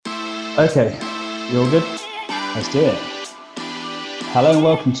Okay, you all good? Let's do it. Hello and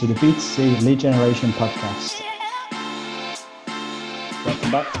welcome to the B2C Lead Generation Podcast.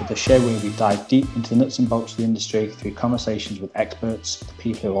 Welcome back to the show where we dive deep into the nuts and bolts of the industry through conversations with experts, the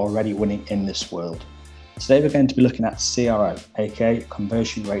people who are already winning in this world. Today we're going to be looking at CRO, aka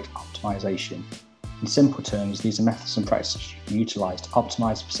Conversion Rate Optimization. In simple terms, these are methods and practices you can utilize to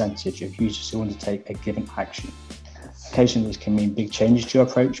optimize the percentage of users who undertake a given action. Occasionally this can mean big changes to your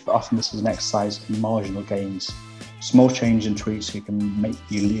approach, but often this is an exercise in marginal gains. Small changes and tweaks can make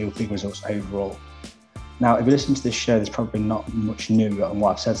you yield big results overall. Now, if you listen to this show, there's probably not much new on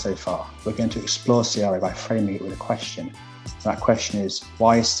what I've said so far. We're going to explore CRO by framing it with a question. That question is,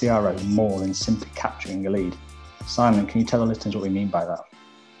 why is CRO more than simply capturing a lead? Simon, can you tell the listeners what we mean by that?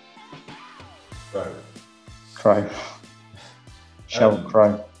 Crow. Sheldon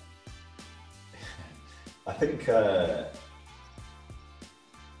Crow. I think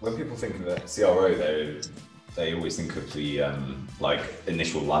when people think of a CRO, they always think of the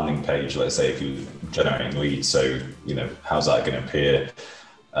initial landing page. Let's say if you're generating leads, so how's that going to appear?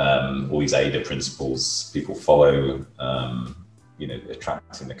 All these AIDA principles people follow,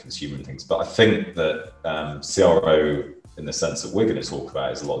 attracting the consumer and things. But I think that CRO, in the sense that we're going to talk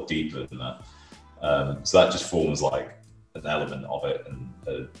about, is a lot deeper than that. So that just forms like an element of it,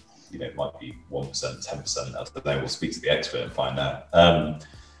 and it might be 1%, 10%. I don't know. We'll speak to the expert and find out.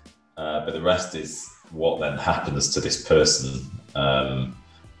 But the rest is what then happens to this person, and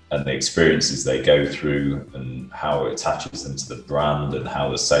the experiences they go through, and how it attaches them to the brand, and how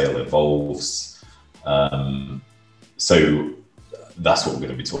the sale evolves. So that's what we're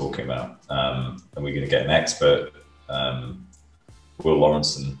going to be talking about, and we're going to get an expert, Will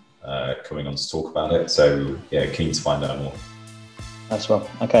Lawrenson, coming on to talk about it. So yeah, keen to find out more. That's well.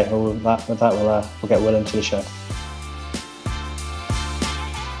 Okay, well, with that we'll get Will into the show.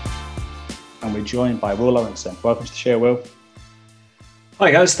 And we're joined by Will Lawrenson. Welcome to the show, Will.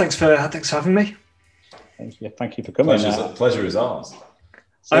 Hi guys, thanks for having me. Thank you for coming. Pleasure is ours.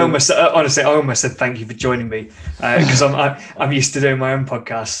 So, I almost said thank you for joining me, because I'm used to doing my own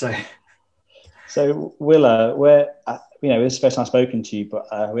podcast. So Will, this is the first time I've spoken to you,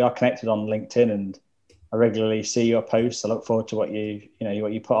 but we are connected on LinkedIn, and I regularly see your posts. I look forward to what you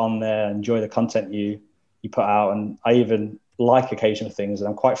put on there. I enjoy the content you put out, and I even like occasional things, and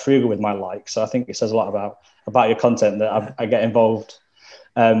I'm quite frugal with my likes. So I think it says a lot about your content that I get involved.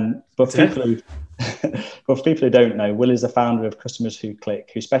 But for people who don't know, Will is the founder of Customers Who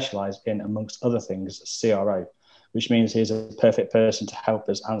Click, who specialise in, amongst other things, CRO, which means he's a perfect person to help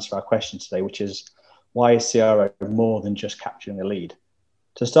us answer our question today, which is, why is CRO more than just capturing a lead?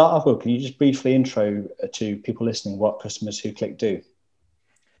 To start off, Will, can you just briefly intro to people listening what Customers Who Click do?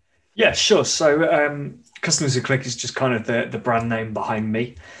 Yeah, sure. So Customers Who Click is just kind of the brand name behind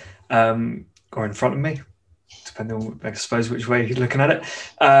me, or in front of me, depending on, I suppose, which way you're looking at it.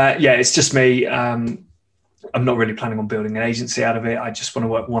 It's just me. I'm not really planning on building an agency out of it. I just want to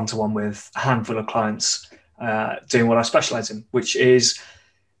work one-to-one with a handful of clients, doing what I specialise in, which is,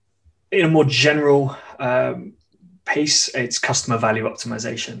 in a more general piece, it's customer value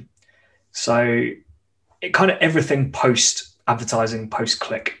optimization. So it kind of everything post advertising, post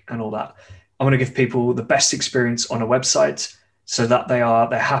click and all that. I want to give people the best experience on a website so that they're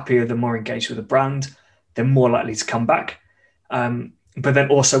happier, they're more engaged with the brand, they're more likely to come back. But then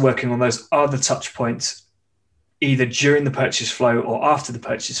also working on those other touch points, either during the purchase flow or after the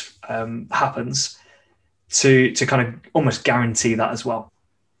purchase happens, to kind of almost guarantee that as well.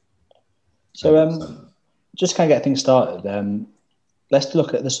 So just kind of get things started, let's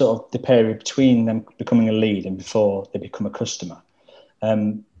look at the period between them becoming a lead and before they become a customer.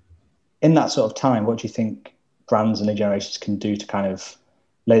 In that sort of time, what do you think brands and lead generations can do to kind of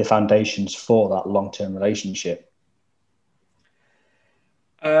lay the foundations for that long-term relationship?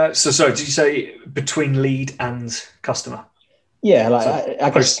 Sorry, did you say between lead and customer? Yeah, I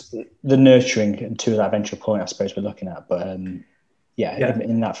guess the nurturing to that eventual point, I suppose we're looking at, but in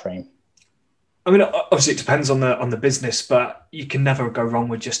that frame. I mean, obviously it depends on the business, but you can never go wrong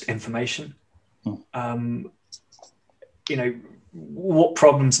with just information. What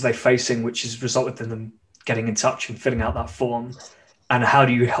problems are they facing, which has resulted in them getting in touch and filling out that form, and how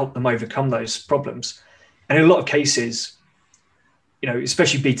do you help them overcome those problems? And in a lot of cases,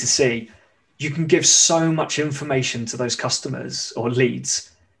 especially B2C, you can give so much information to those customers or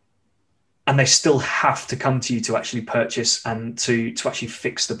leads, and they still have to come to you to actually purchase and to actually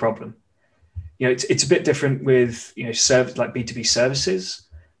fix the problem. It's a bit different with service like B2B services,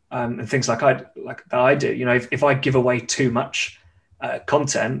 and things like I do. If I give away too much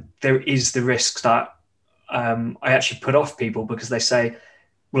content, there is the risk that I actually put off people because they say,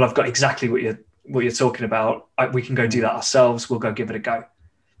 well, I've got exactly what you're talking about. We can go do that ourselves. We'll go give it a go.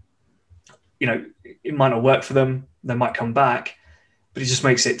 You know, it might not work for them. They might come back, but it just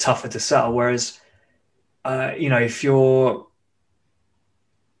makes it tougher to sell. Whereas, you know, if you're,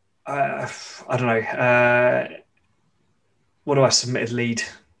 I don't know, what do I submit a lead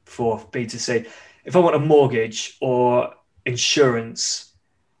for B2C? If I want a mortgage or insurance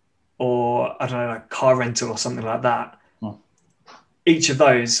or, I don't know, like car rental or something like that, each of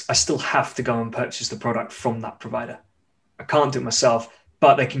those, I still have to go and purchase the product from that provider. I can't do it myself,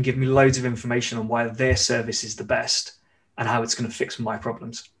 but they can give me loads of information on why their service is the best and how it's going to fix my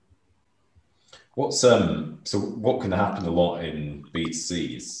problems. So what can happen a lot in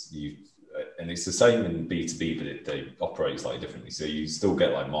B2C is and it's the same in B2B, but they operate slightly differently. So you still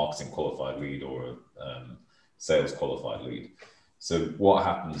get like marketing qualified lead or a sales qualified lead. So what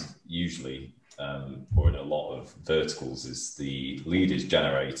happens usually, or in a lot of verticals, is the lead is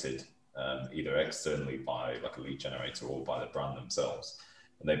generated either externally by like a lead generator or by the brand themselves.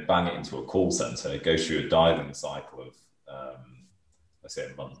 And they bang it into a call center. It goes through a dialing cycle of, let's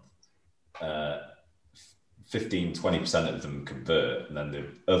say, a month. 15-20% of them convert, and then the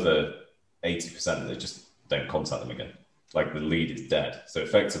other 80% they just don't contact them again. Like the lead is dead. So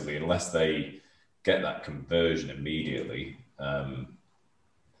effectively, unless they get that conversion immediately,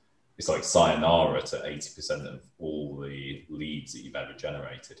 it's like sayonara to 80% of all the leads that you've ever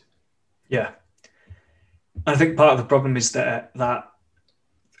generated. Yeah. I think part of the problem is that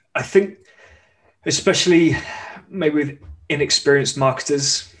I think, especially maybe with inexperienced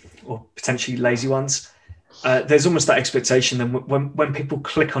marketers or potentially lazy ones, there's almost that expectation that when people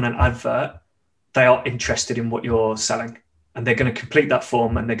click on an advert, they are interested in what you're selling and they're going to complete that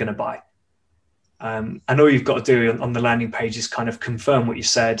form and they're going to buy. And all you've got to do on the landing page is kind of confirm what you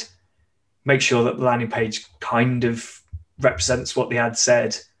said, make sure that the landing page kind of represents what the ad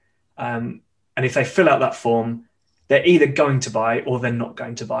said. And if they fill out that form, they're either going to buy or they're not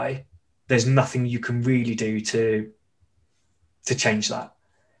going to buy. There's nothing you can really do to change that.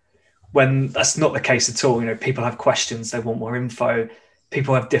 When that's not the case at all, you know, people have questions, they want more info,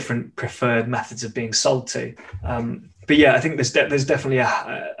 people have different preferred methods of being sold to. But yeah, I think there's definitely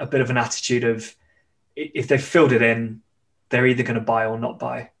a bit of an attitude of if they've filled it in, they're either going to buy or not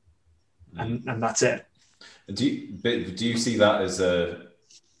buy, and that's it. Do you see that as a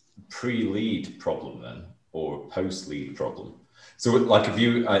pre-lead problem then, or a post-lead problem? So like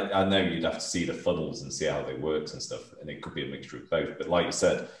I know you'd have to see the funnels and see how they work and stuff, and it could be a mixture of both. But like you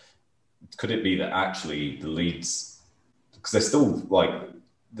said, could it be that actually the leads, because they're still like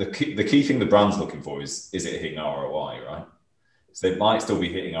the key thing the brand's looking for is it hitting ROI, right? So they might still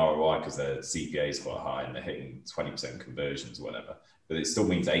be hitting ROI because their CPA is quite high and they're hitting 20% conversions or whatever, but it still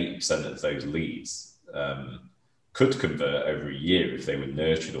means 80% of those leads could convert over a year if they were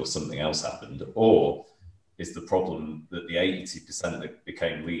nurtured or something else happened. Or is the problem that the 80% that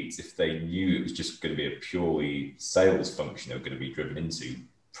became leads, if they knew it was just going to be a purely sales function they were going to be driven into,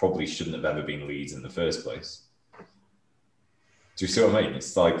 probably shouldn't have ever been leads in the first place? Do you see what I mean?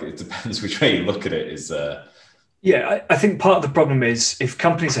 It's like, it depends which way you look at it. Yeah, I think part of the problem is if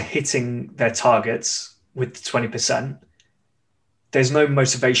companies are hitting their targets with the 20%, there's no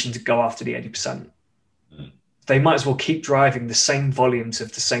motivation to go after the 80%. They might as well keep driving the same volumes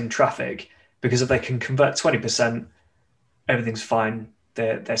of the same traffic, because if they can convert 20%, everything's fine.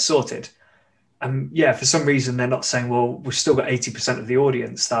 They're sorted. And yeah, for some reason, they're not saying, well, we've still got 80% of the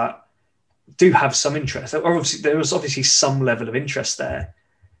audience that do have some interest. There was obviously some level of interest there,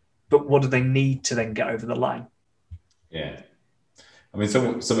 but what do they need to then get over the line? Yeah. I mean,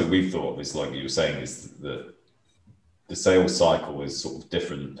 something we've thought of is, like you were saying, is that the sales cycle is sort of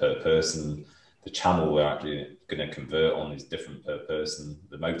different per person. The channel we're actually going to convert on is different per person.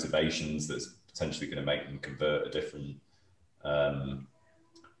 The motivations that's potentially going to make them convert are different.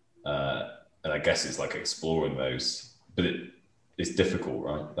 And I guess it's like exploring those, but it's difficult,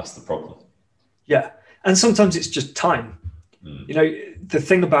 right? That's the problem. Yeah. And sometimes it's just time. You know, the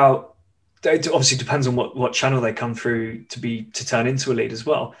thing about, it obviously depends on what channel they come through to turn into a lead as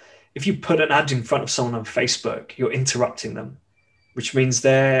well. If you put an ad in front of someone on Facebook, you're interrupting them, which means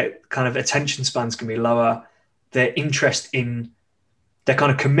their kind of attention spans can be lower. Their interest in their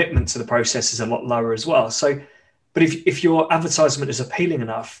kind of commitment to the process is a lot lower as well. So, but if your advertisement is appealing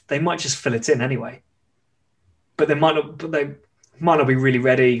enough, they might just fill it in anyway. But they might not be really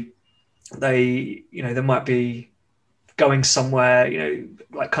ready. They might be going somewhere,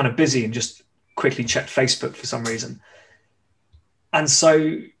 like kind of busy and just quickly checked Facebook for some reason. And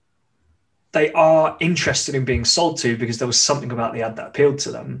so they are interested in being sold to because there was something about the ad that appealed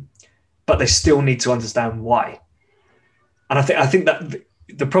to them, but they still need to understand why. And I think that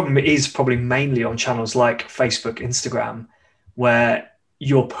the problem is probably mainly on channels like Facebook, Instagram, where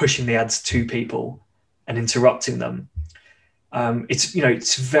you're pushing the ads to people and interrupting them.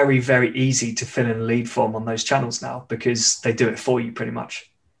 It's very, very easy to fill in a lead form on those channels now because they do it for you pretty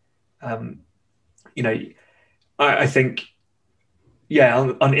much. I think,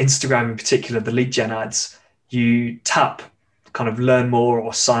 on Instagram in particular, the lead gen ads, you tap kind of learn more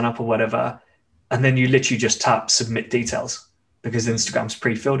or sign up or whatever, and then you literally just tap submit details because Instagram's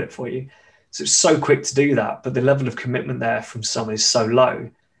pre-filled it for you. So it's so quick to do that, but the level of commitment there from someone is so low,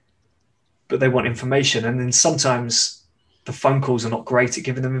 but they want information. And then sometimes the phone calls are not great at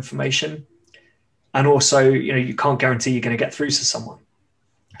giving them information. And also, you can't guarantee you're going to get through to someone.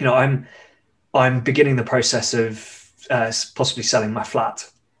 I'm beginning the process of possibly selling my flat.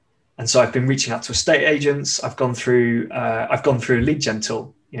 And so I've been reaching out to estate agents. I've gone through a lead gen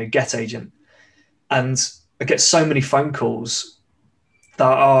tool, Get Agent. And I get so many phone calls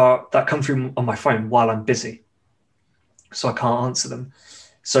that come through on my phone while I'm busy. So I can't answer them.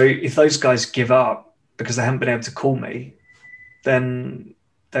 So if those guys give up because they haven't been able to call me, then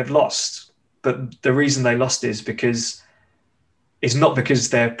they've lost. But the reason they lost is not because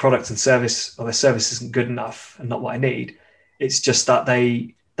their product and service or their service isn't good enough and not what I need. It's just that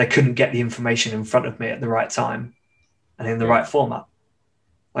they couldn't get the information in front of me at the right time and in the right format.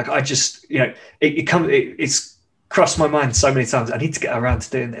 Like I just, it's crossed my mind so many times. I need to get around to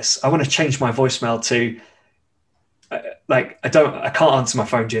doing this. I want to change my voicemail to I can't answer my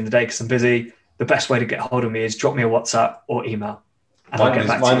phone during the day because I'm busy. The best way to get hold of me is drop me a WhatsApp or email.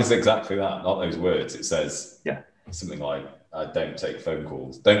 Mine is exactly that, not those words. It says something like, I don't take phone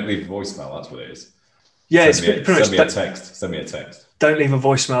calls. Don't leave a voicemail. That's what it is. Yeah, send me a text. Send me a text. Don't leave a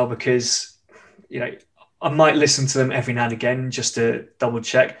voicemail because, I might listen to them every now and again just to double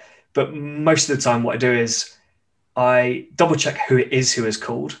check. But most of the time what I do is I double check who it is who has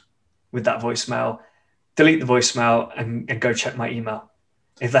called with that voicemail, delete the voicemail and go check my email.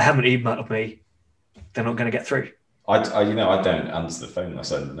 If they haven't emailed me, they're not going to get through. I don't answer the phone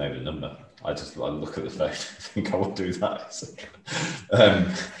unless I know the number. I look at the phone. I think I will do that.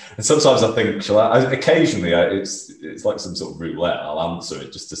 And sometimes I think, occasionally it's like some sort of roulette. I'll answer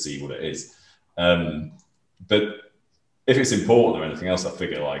it just to see what it is. But if it's important or anything else, I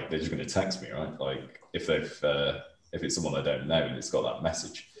figure like they're just going to text me, right? Like if it's someone I don't know and it's got that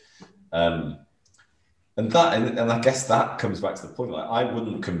message. And I guess that comes back to the point. Like I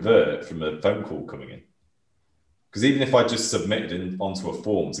wouldn't convert from a phone call coming in. Because even if I just submitted onto a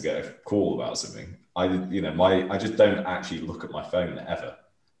form to get a call about something, I just don't actually look at my phone ever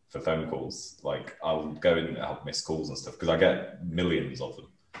for phone calls. Like I'll go in and have missed calls and stuff because I get millions of them.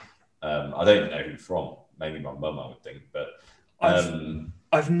 I don't even know who from. Mainly my mum, I would think. But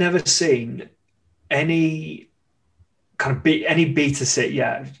I've never seen any kind of any B2C.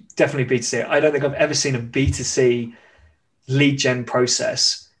 Yeah, definitely B2C. I don't think I've ever seen a B2C lead gen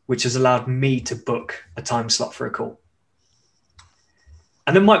process which has allowed me to book a time slot for a call.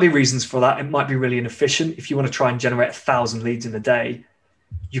 And there might be reasons for that. It might be really inefficient. If you want to try and generate 1,000 leads in a day,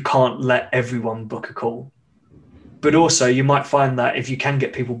 you can't let everyone book a call. But also you might find that if you can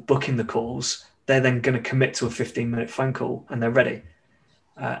get people booking the calls, they're then going to commit to a 15-minute phone call and they're ready.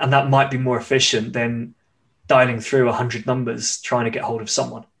 And that might be more efficient than dialing through 100 numbers trying to get hold of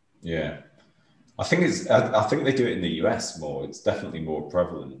someone. Yeah. I think they do it in the US more. It's definitely more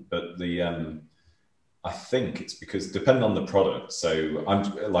prevalent, but I think it's because depending on the product. So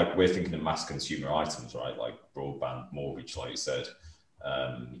we're thinking of mass consumer items, right? Like broadband, mortgage, like you said,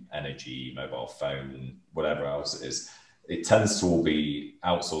 energy, mobile phone, whatever else it is. It tends to all be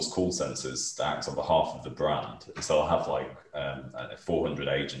outsourced call centers that act on behalf of the brand. So I'll have 400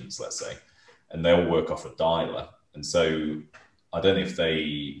 agents, let's say, and they all work off a dialer. And so I don't know if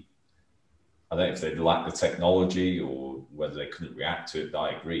they lack the technology or whether they couldn't react to it. But I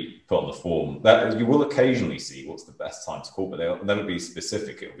agree. Put on the form that you will occasionally see what's the best time to call, but they'll never be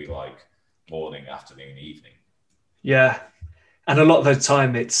specific. It'll be like morning, afternoon, evening. Yeah. And a lot of the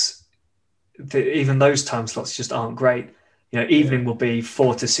time even those time slots just aren't great. Evening will be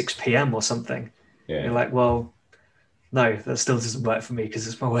 4 to 6 p.m. or something. Yeah. You're like, well, no, that still doesn't work for me because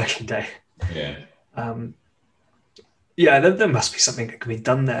it's my working day. Yeah. There must be something that can be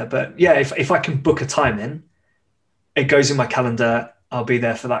done there. But yeah, if I can book a time in, it goes in my calendar, I'll be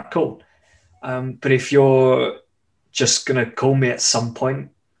there for that call. But if you're just going to call me at some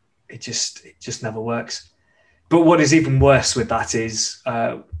point, it just never works. But what is even worse with that is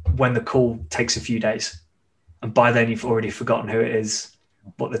when the call takes a few days. And by then you've already forgotten who it is,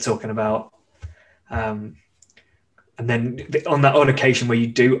 what they're talking about. And then on that odd occasion where you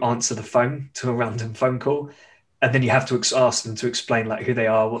do answer the phone to a random phone call, and then you have to ask them to explain like who they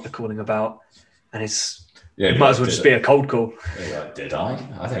are, what they're calling about, and it might as well just be a cold call. Like, did I?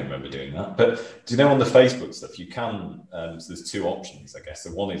 I don't remember doing that. But do you know on the Facebook stuff, you can, so there's two options, I guess.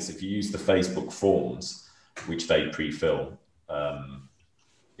 So one is if you use the Facebook forms, which they pre-fill,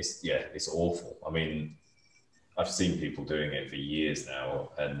 it's awful. I mean, I've seen people doing it for years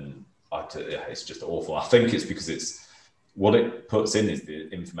now, and it's just awful. I think it's because what it puts in is the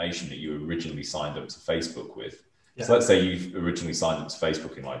information that you originally signed up to Facebook with. Yeah. So let's say you've originally signed up to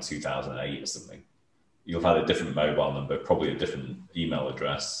Facebook in like 2008 or something. You'll have had a different mobile number, probably a different email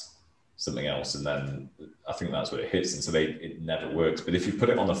address, something else, and then I think that's what it hits. And so it never works. But if you put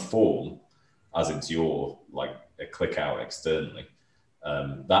it on a form, as it's like a click out externally,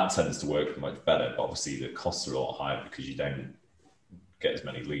 that tends to work much better. But obviously the costs are a lot higher because you don't get as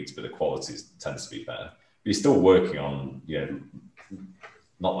many leads, but the quality tends to be better. But you're still working on,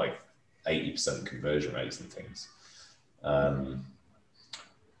 not like 80% conversion rates and things. But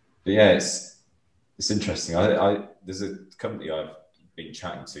yeah, it's interesting. There's a company I've been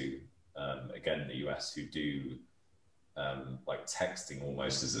chatting to, again in the US, who do like texting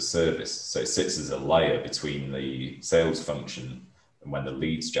almost as a service. So it sits as a layer between the sales function and when the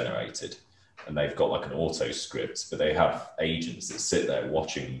lead's generated. And they've got like an auto script, but they have agents that sit there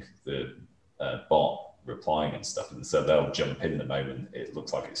watching the bot replying and stuff. And so they'll jump in the moment it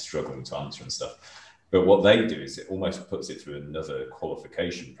looks like it's struggling to answer and stuff. But what they do is it almost puts it through another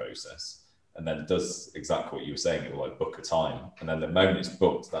qualification process, and then does exactly what you were saying. It will like book a time, and then the moment it's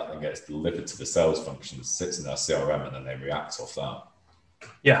booked, that then gets delivered to the sales function, sits in our CRM, and then they react off that.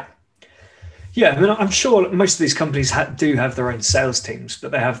 Yeah. I mean, I'm sure most of these companies do have their own sales teams,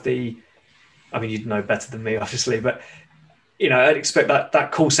 but they have I mean, you'd know better than me, obviously, but I'd expect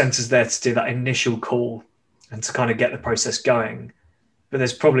that call center's there to do that initial call and to kind of get the process going. But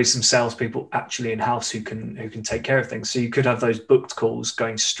there's probably some salespeople actually in-house who can take care of things. So you could have those booked calls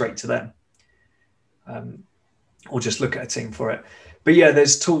going straight to them, or just look at a team for it. But yeah,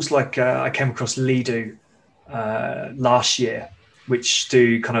 there's tools like I came across Ledo last year, which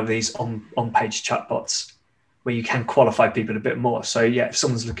do kind of these on-page chatbots where you can qualify people a bit more. So yeah, if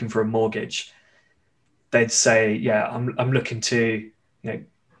someone's looking for a mortgage, they'd say, yeah, I'm looking to,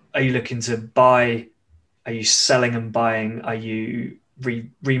 are you looking to buy? Are you selling and buying? Are you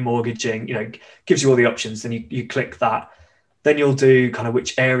remortgaging? Gives you all the options. Then you click that. Then you'll do kind of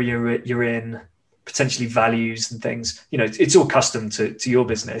which area you're in, potentially values and things. It's all custom to your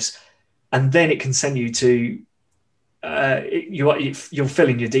business. And then it can send you to, you'll fill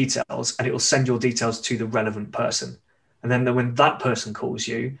in your details and it will send your details to the relevant person. And then when that person calls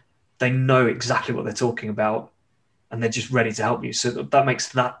you, they know exactly what they're talking about and they're just ready to help you. So that makes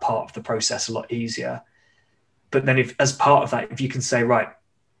that part of the process a lot easier. But then as part of that, if you can say, right,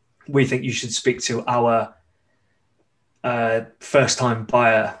 we think you should speak to our first-time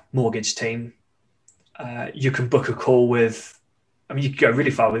buyer mortgage team, you can book a call with, you could go really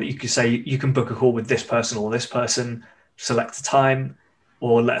far with it. You could say you can book a call with this person or this person, select a time,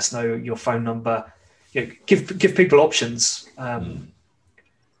 or let us know your phone number. Give people options.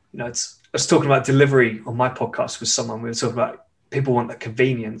 I was talking about delivery on my podcast with someone. We were talking about people want the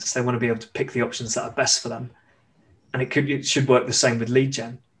convenience. They want to be able to pick the options that are best for them. And it should work the same with lead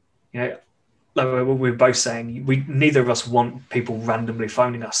gen. Like we were both saying, neither of us want people randomly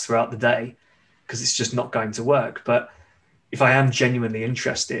phoning us throughout the day because it's just not going to work. But if I am genuinely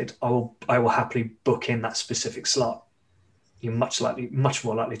interested, I will happily book in that specific slot. You're much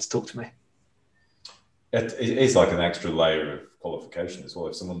more likely to talk to me. It is like an extra layer of qualification as well.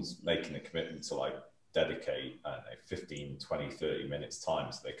 If someone's making a commitment to like dedicate, 15, 20, 30 minutes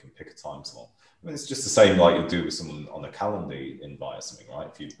time so they can pick a time slot. I mean, it's just the same like you'll do with someone on a calendar invite or something, right?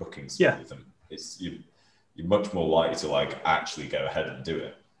 If you're booking something with them, you're much more likely to like actually go ahead and do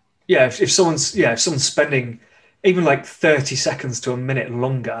it. Yeah, if someone's spending even like 30 seconds to a minute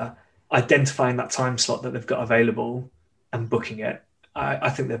longer identifying that time slot that they've got available and booking it, I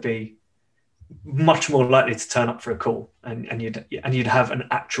think they'd be much more likely to turn up for a call and you'd have an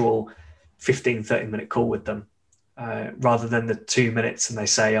actual 15, 30-minute call with them rather than the 2 minutes and they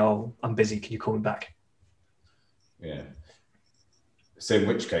say, oh, I'm busy, can you call me back? Yeah. So in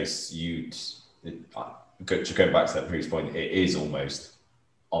which case going back to that previous point, it is almost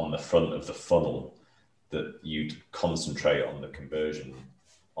on the front of the funnel that you'd concentrate on the conversion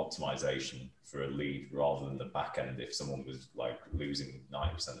optimization for a lead rather than the back end if someone was like losing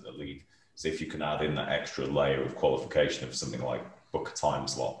 90% of the lead. So if you can add in that extra layer of qualification of something like book a time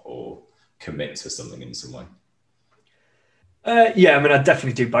slot or commit to something in some way. I'd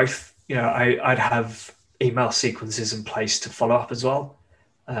definitely do both. I'd have email sequences in place to follow up as well.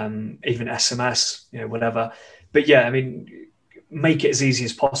 Even SMS, whatever. but yeah, I mean, make it as easy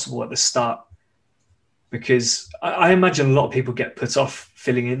as possible at the start, because I imagine a lot of people get put off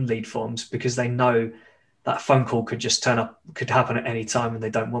filling in lead forms because they know that phone call could just turn up, could happen at any time, and they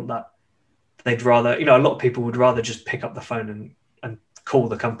don't want that. They'd rather, a lot of people would rather just pick up the phone and call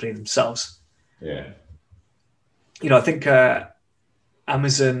the company themselves. Yeah. I think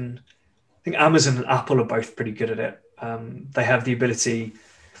Amazon and Apple are both pretty good at it. They have the ability,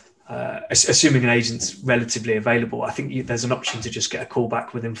 assuming an agent's relatively available, I think there's an option to just get a call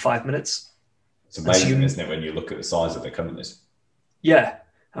back within 5 minutes. It's amazing, isn't it, when you look at the size of the companies? Yeah.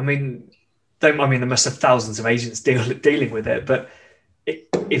 I mean, there must have thousands of agents dealing with it, but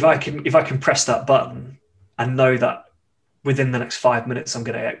if I can press that button and know that within the next 5 minutes I'm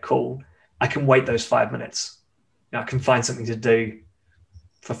going to get a call, I can wait those 5 minutes. I can find something to do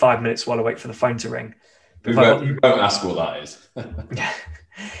for 5 minutes while I wait for the phone to ring. We won't ask what that is.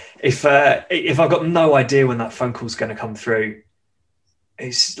 If I've got no idea when that phone call is going to come through,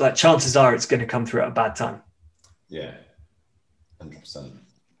 it's like chances are it's going to come through at a bad time. Yeah, 100%.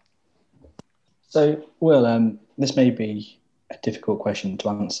 So, Will, this may be a difficult question to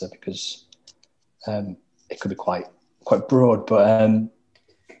answer because it could be quite broad. But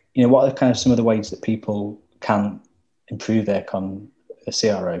what are kind of some of the ways that people can improve their CRO?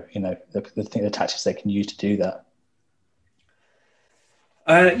 The tactics they can use to do that.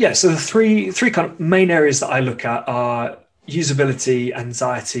 So the three kind of main areas that I look at are usability,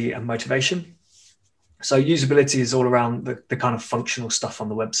 anxiety, and motivation. So usability is all around the kind of functional stuff on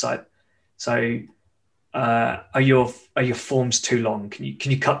the website. So are your forms too long?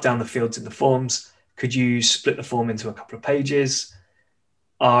 Can you cut down the fields in the forms? Could you split the form into a couple of pages?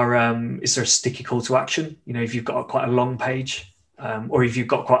 Is there a sticky call to action? If you've got quite a long page, or if you've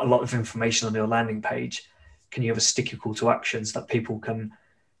got quite a lot of information on your landing page, can you have a sticky call to action so that people can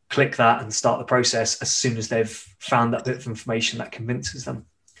click that and start the process as soon as they've found that bit of information that convinces them?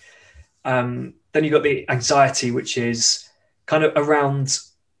 Then you've got the anxiety, which is kind of around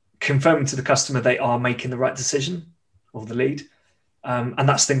confirming to the customer they are making the right decision, or the lead. And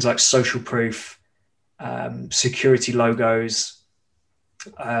that's things like social proof, security logos.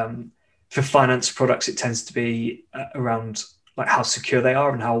 For finance products, it tends to be around like how secure they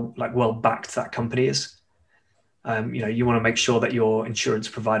are and how like well backed that company is. You want to make sure that your insurance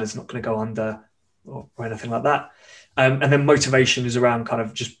provider is not going to go under or anything like that. And then motivation is around kind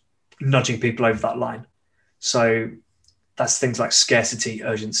of just nudging people over that line. So that's things like scarcity,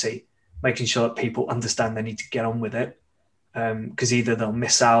 urgency, making sure that people understand they need to get on with it, because either they'll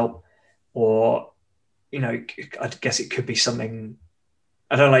miss out, or I guess it could be something.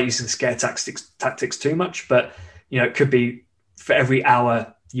 I don't like using scare tactics too much, but it could be for every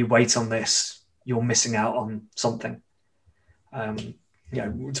hour you wait on this, you're missing out on something.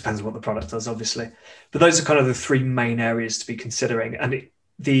 It depends on what the product does, obviously. But those are kind of the three main areas to be considering, and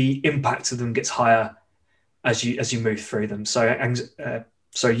the impact of them gets higher as you move through them. So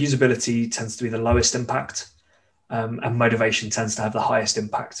usability tends to be the lowest impact, and motivation tends to have the highest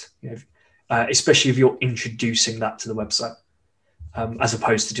impact. Especially if you're introducing that to the website, as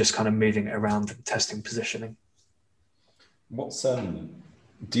opposed to just kind of moving it around and testing positioning.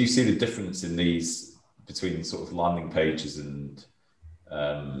 Do you see the difference in these between sort of landing pages and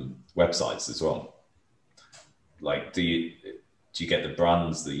websites as well? Like, do you get the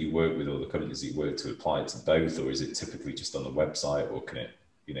brands that you work with or the companies that you work to apply it to both, or is it typically just on the website, or can it,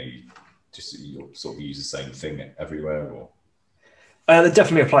 you sort of use the same thing everywhere? Or they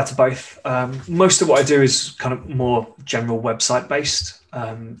definitely apply to both. Most of what I do is kind of more general website based,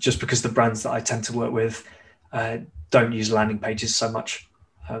 just because the brands that I tend to work with don't use landing pages so much,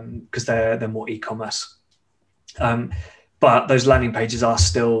 because they're more e-commerce. But those landing pages are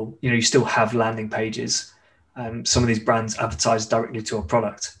still, you still have landing pages. Some of these brands advertise directly to a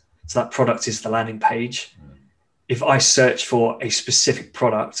product. So that product is the landing page. If I search for a specific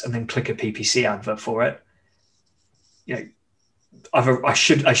product and then click a PPC advert for it, I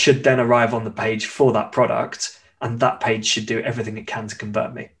should then arrive on the page for that product, and that page should do everything it can to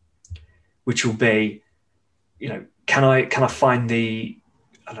convert me, which will be, can I find the,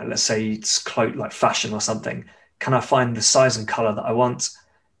 I don't know, let's say it's like fashion or something. Can I find the size and color that I want?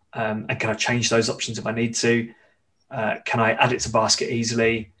 And can I change those options if I need to? Can I add it to basket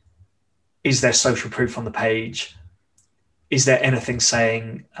easily? Is there social proof on the page? Is there anything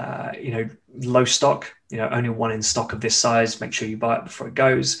saying, low stock, only one in stock of this size, make sure you buy it before it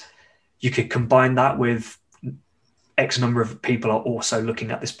goes? You could combine that with X number of people are also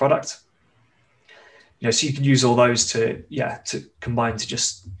looking at this product. So you can use all those to combine to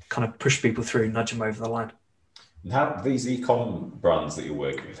just kind of push people through, nudge them over the line. And how these e-com brands that you're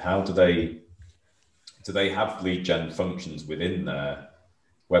working with, how do they do they have lead gen functions within their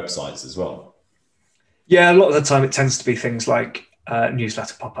websites as well? Yeah, a lot of the time it tends to be things like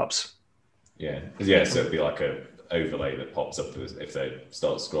newsletter pop-ups. Yeah, so it'd be like a overlay that pops up if they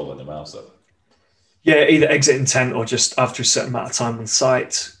start scrolling the mouse up. Yeah, either exit intent or just after a certain amount of time on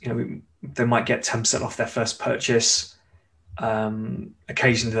site, they might get 10% off their first purchase.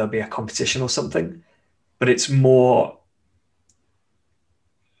 Occasionally there'll be a competition or something, but it's more,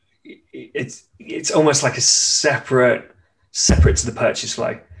 it's almost like a separate to the purchase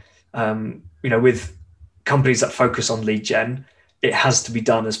flow. With companies that focus on lead gen, it has to be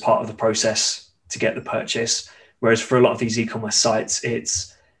done as part of the process to get the purchase. Whereas for a lot of these e-commerce sites,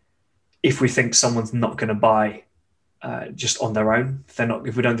 it's if we think someone's not going to buy just on their own,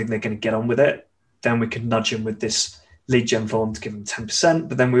 if we don't think they're going to get on with it, then we can nudge them with this lead gen form to give them 10%.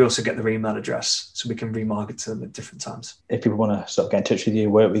 But then we also get their email address so we can remarket to them at different times. If people want to sort of get in touch with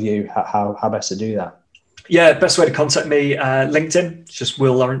you, work with you, how best to do that? Yeah, best way to contact me, LinkedIn, it's just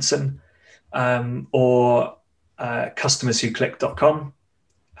Will Lawrenson, or customerswhoclick.com,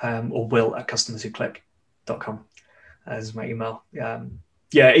 or will@customerswhoclick.com as my email.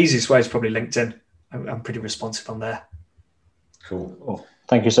 Easiest way is probably LinkedIn. I'm pretty responsive on there. Cool.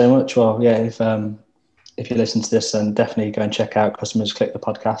 Thank you so much. Well, yeah, if you listen to this, then definitely go and check out Customers Click, the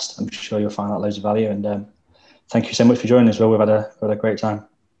podcast. I'm sure you'll find out loads of value. And thank you so much for joining us, Will. We've had a great time.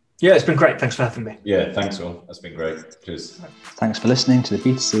 Yeah, it's been great. Thanks for having me. Yeah, thanks, Will. That's been great. Cheers. Thanks for listening to the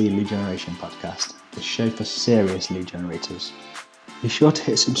B2C Lead Generation Podcast, the show for serious lead generators. Be sure to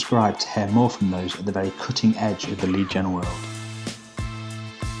hit subscribe to hear more from those at the very cutting edge of the lead gen world.